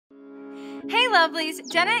Hey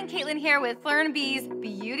lovelies, Jenna and Caitlin here with Fleur Bee's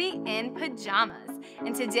Beauty in Pajamas.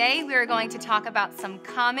 And today we are going to talk about some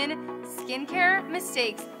common skincare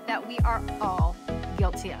mistakes that we are all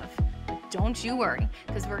guilty of. But don't you worry,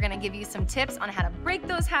 because we're gonna give you some tips on how to break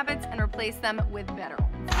those habits and replace them with better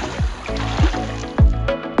ones.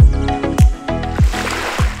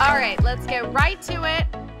 All right, let's get right to it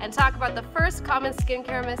and talk about the first common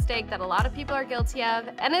skincare mistake that a lot of people are guilty of,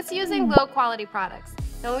 and it's using low quality products.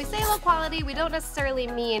 Now, when we say low quality, we don't necessarily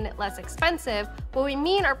mean less expensive. What we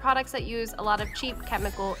mean are products that use a lot of cheap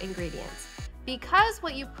chemical ingredients. Because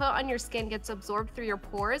what you put on your skin gets absorbed through your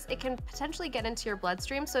pores, it can potentially get into your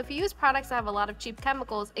bloodstream. So if you use products that have a lot of cheap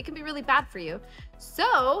chemicals, it can be really bad for you.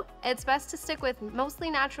 So it's best to stick with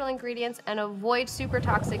mostly natural ingredients and avoid super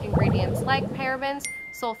toxic ingredients like parabens,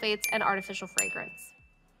 sulfates, and artificial fragrance.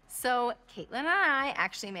 So Caitlin and I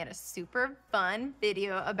actually made a super fun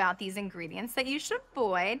video about these ingredients that you should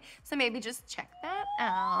avoid. So maybe just check that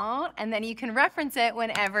out, and then you can reference it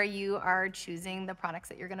whenever you are choosing the products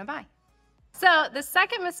that you're gonna buy. So the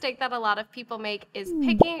second mistake that a lot of people make is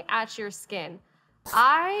picking at your skin.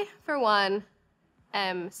 I, for one,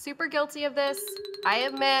 am super guilty of this. I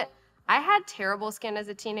admit I had terrible skin as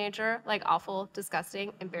a teenager, like awful,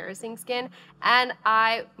 disgusting, embarrassing skin. And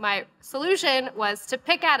my solution was to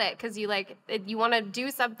pick at it because you want to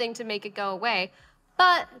do something to make it go away.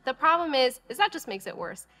 But the problem is that just makes it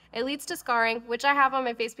worse. It leads to scarring, which I have on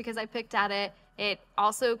my face because I picked at it. It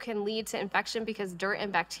also can lead to infection because dirt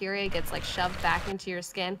and bacteria gets like shoved back into your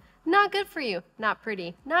skin. Not good for you, not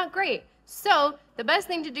pretty, not great. So the best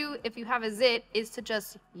thing to do if you have a zit is to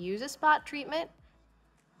just use a spot treatment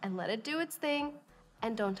and let it do its thing,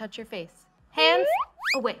 and don't touch your face. Hands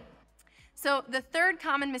away. So the third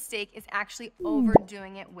common mistake is actually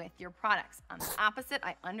overdoing it with your products. I'm the opposite.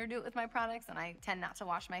 I underdo it with my products, and I tend not to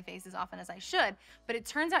wash my face as often as I should, but it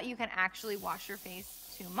turns out you can actually wash your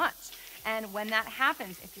face too much. And when that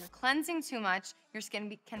happens, if you're cleansing too much, your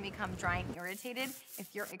skin can become dry and irritated.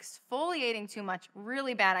 If you're exfoliating too much,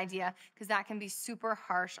 really bad idea, because that can be super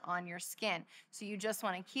harsh on your skin. So you just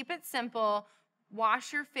wanna keep it simple.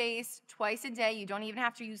 Wash your face twice a day. You don't even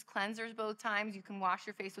have to use cleansers both times. You can wash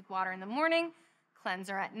your face with water in the morning,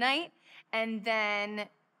 cleanser at night, and then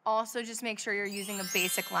also just make sure you're using a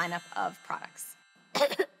basic lineup of products.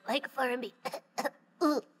 Like Fleur Bee.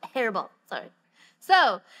 Hairball, sorry.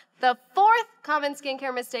 So the fourth common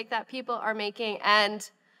skincare mistake that people are making,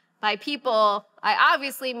 and by people, I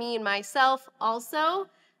obviously mean myself also,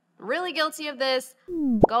 really guilty of this,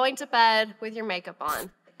 going to bed with your makeup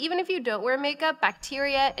on. Even if you don't wear makeup,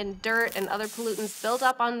 bacteria and dirt and other pollutants build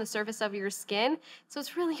up on the surface of your skin. So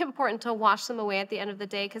it's really important to wash them away at the end of the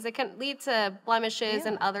day because it can lead to blemishes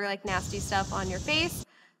and other like nasty stuff on your face.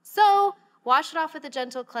 So wash it off with a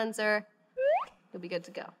gentle cleanser. You'll be good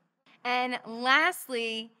to go. And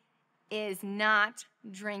lastly is not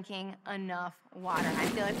drinking enough water. And I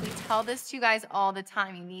feel like we tell this to you guys all the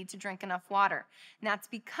time. You need to drink enough water. And that's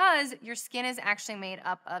because your skin is actually made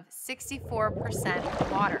up of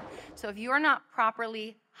 64% water. So if you are not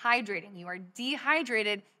properly hydrating, you are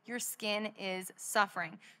dehydrated, your skin is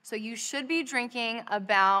suffering. So you should be drinking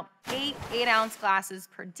about 8-ounce glasses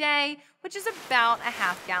per day, which is about a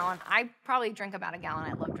half gallon. I probably drink about a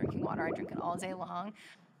gallon. I love drinking water. I drink it all day long.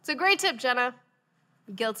 It's a great tip, Jenna.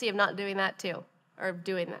 Guilty of not doing that too, or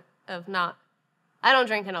I don't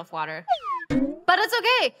drink enough water. But it's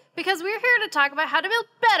okay, because we're here to talk about how to build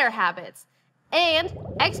better habits. And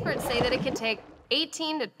experts say that it can take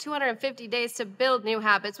 18 to 250 days to build new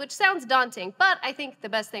habits, which sounds daunting, but I think the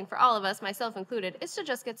best thing for all of us, myself included, is to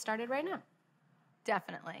just get started right now.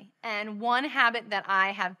 Definitely. And one habit that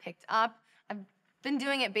I have picked up, I've been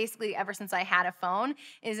doing it basically ever since I had a phone,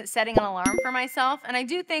 is setting an alarm for myself. And I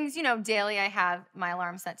do things, daily. I have my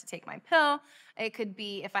alarm set to take my pill. It could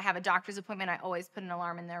be if I have a doctor's appointment, I always put an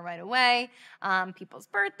alarm in there right away. People's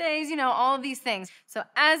birthdays, all of these things. So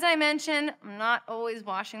as I mentioned, I'm not always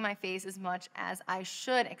washing my face as much as I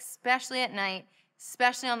should, especially at night,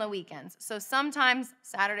 especially on the weekends. So sometimes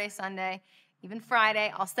Saturday, Sunday, even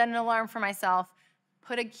Friday, I'll set an alarm for myself,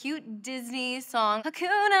 put a cute Disney song,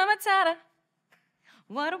 Hakuna Matata.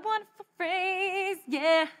 What a wonderful phrase,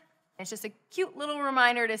 yeah. It's just a cute little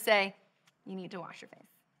reminder to say, you need to wash your face.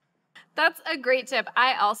 That's a great tip.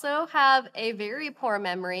 I also have a very poor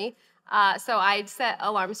memory, so I set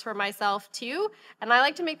alarms for myself too, and I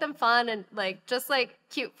like to make them fun and just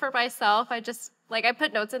cute for myself. I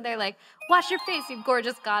put notes in there like, wash your face, you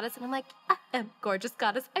gorgeous goddess, and I'm like, I am gorgeous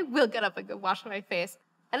goddess. I will get up and go wash my face.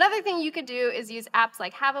 Another thing you could do is use apps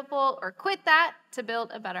like Habitable or Quit That to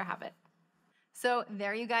build a better habit. So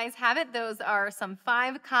there you guys have it. Those are some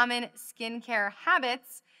 5 common skincare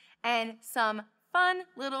habits. and some fun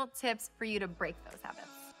little tips for you to break those habits.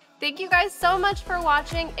 Thank you guys so much for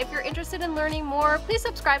watching. If you're interested in learning more, please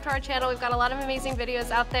subscribe to our channel. We've got a lot of amazing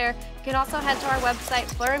videos out there. You can also head to our website,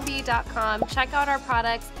 fleurbee.com. Check out our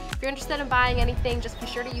products. If you're interested in buying anything, just be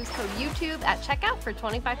sure to use code YouTube at checkout for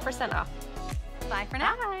 25% off. Bye for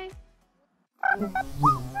now.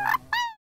 Bye.